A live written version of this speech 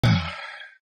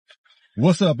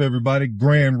What's up, everybody?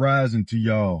 Grand rising to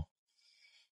y'all.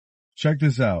 Check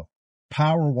this out.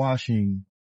 Power washing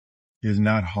is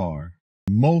not hard.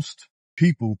 Most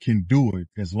people can do it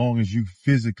as long as you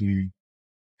physically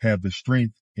have the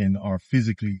strength and are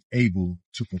physically able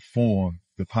to perform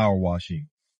the power washing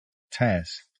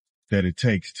task that it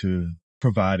takes to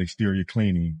provide exterior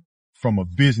cleaning from a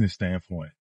business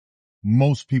standpoint.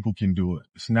 Most people can do it.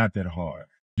 It's not that hard.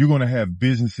 You're going to have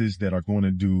businesses that are going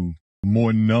to do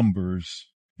more numbers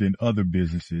than other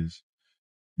businesses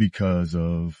because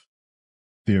of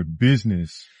their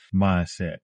business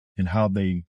mindset and how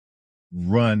they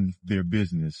run their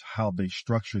business, how they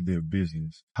structure their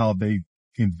business, how they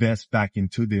invest back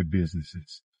into their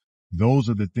businesses. Those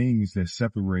are the things that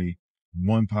separate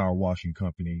one power washing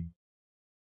company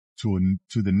to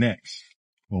the next,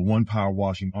 or one power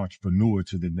washing entrepreneur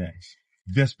to the next.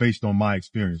 Just based on my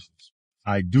experiences.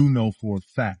 I do know for a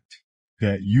fact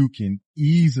that you can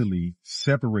easily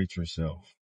separate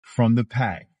yourself from the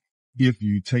pack if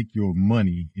you take your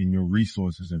money and your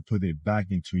resources and put it back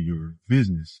into your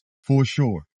business, for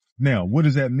sure. Now, what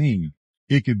does that mean?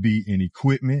 It could be in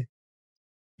equipment.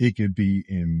 It could be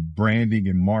in branding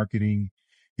and marketing.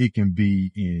 It can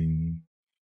be in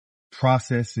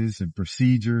processes and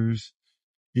procedures.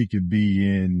 It could be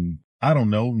in, I don't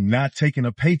know, not taking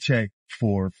a paycheck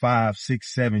for 5,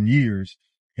 6, 7 years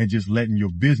and just letting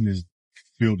your business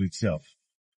build itself.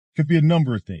 Could be a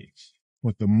number of things.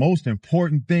 But the most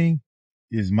important thing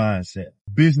is mindset,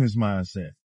 business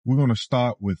mindset. We're going to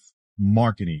start with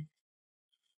marketing.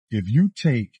 If you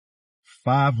take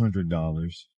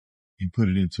 $500 and put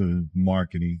it into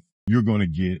marketing, you're going to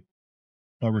get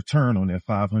a return on that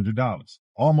 $500,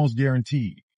 almost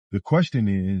guaranteed. The question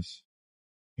is,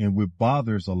 and what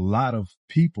bothers a lot of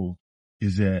people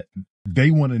is that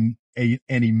they want an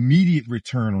immediate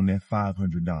return on that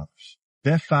 $500.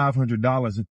 That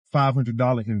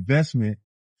 $500 investment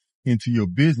into your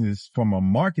business from a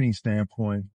marketing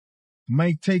standpoint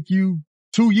might take you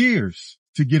 2 years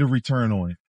to get a return on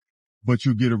it, but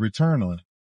you'll get a return on it.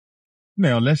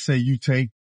 Now, let's say you take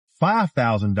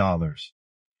 $5,000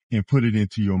 and put it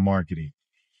into your marketing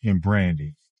and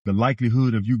branding. The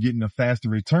likelihood of you getting a faster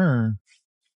return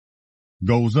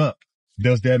goes up.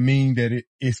 Does that mean that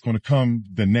it's going to come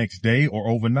the next day or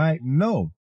overnight?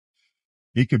 No.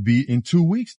 It could be in 2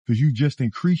 weeks because you just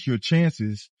increase your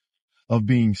chances of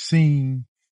being seen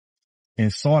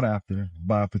and sought after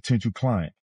by a potential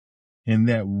client. And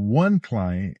that one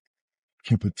client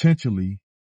can potentially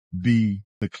be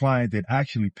the client that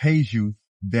actually pays you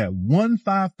that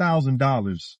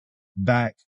 $5,000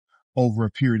 back over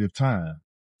a period of time.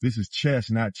 This is chess,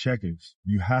 not checkers.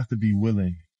 You have to be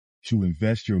willing to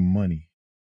invest your money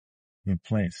in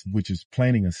plants, which is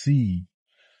planting a seed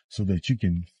so that you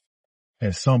can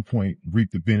at some point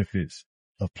reap the benefits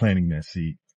of planting that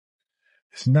seed.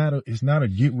 It's not a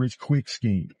get rich quick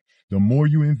scheme. The more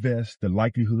you invest, the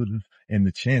likelihood and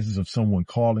the chances of someone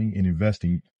calling and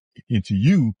investing into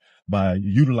you by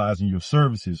utilizing your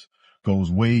services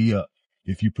goes way up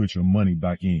if you put your money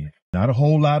back in. Not a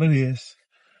whole lot of this.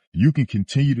 You can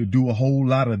continue to do a whole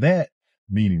lot of that,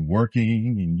 meaning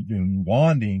working and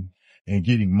wanding and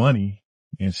getting money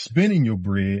and spending your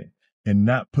bread and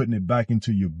not putting it back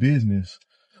into your business.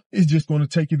 It's just going to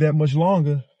take you that much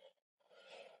longer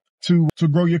to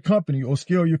grow your company or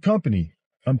scale your company.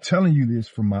 I'm telling you this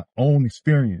from my own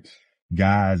experience.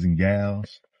 Guys and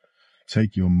gals,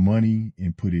 take your money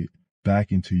and put it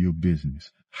back into your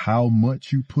business. How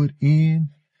much you put in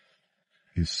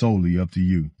is solely up to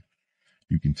you.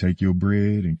 You can take your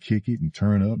bread and kick it and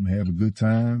turn up and have a good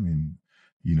time and,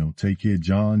 take care of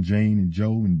John, Jane, and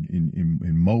Joe and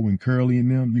Mo and Curly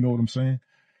and them. You know what I'm saying?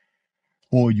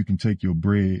 Or you can take your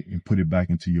bread and put it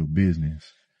back into your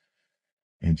business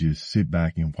and just sit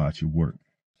back and watch it work.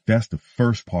 That's the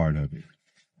first part of it.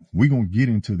 We're going to get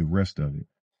into the rest of it.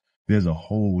 There's a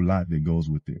whole lot that goes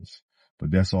with this, but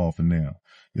that's all for now.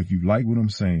 If you like what I'm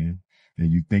saying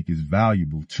and you think it's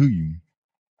valuable to you,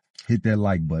 hit that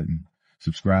like button,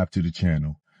 subscribe to the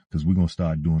channel, because we're going to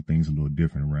start doing things a little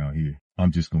different around here.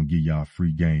 I'm just going to give y'all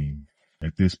free game.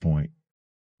 At this point,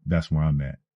 that's where I'm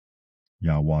at.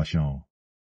 Y'all wash on.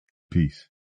 Peace.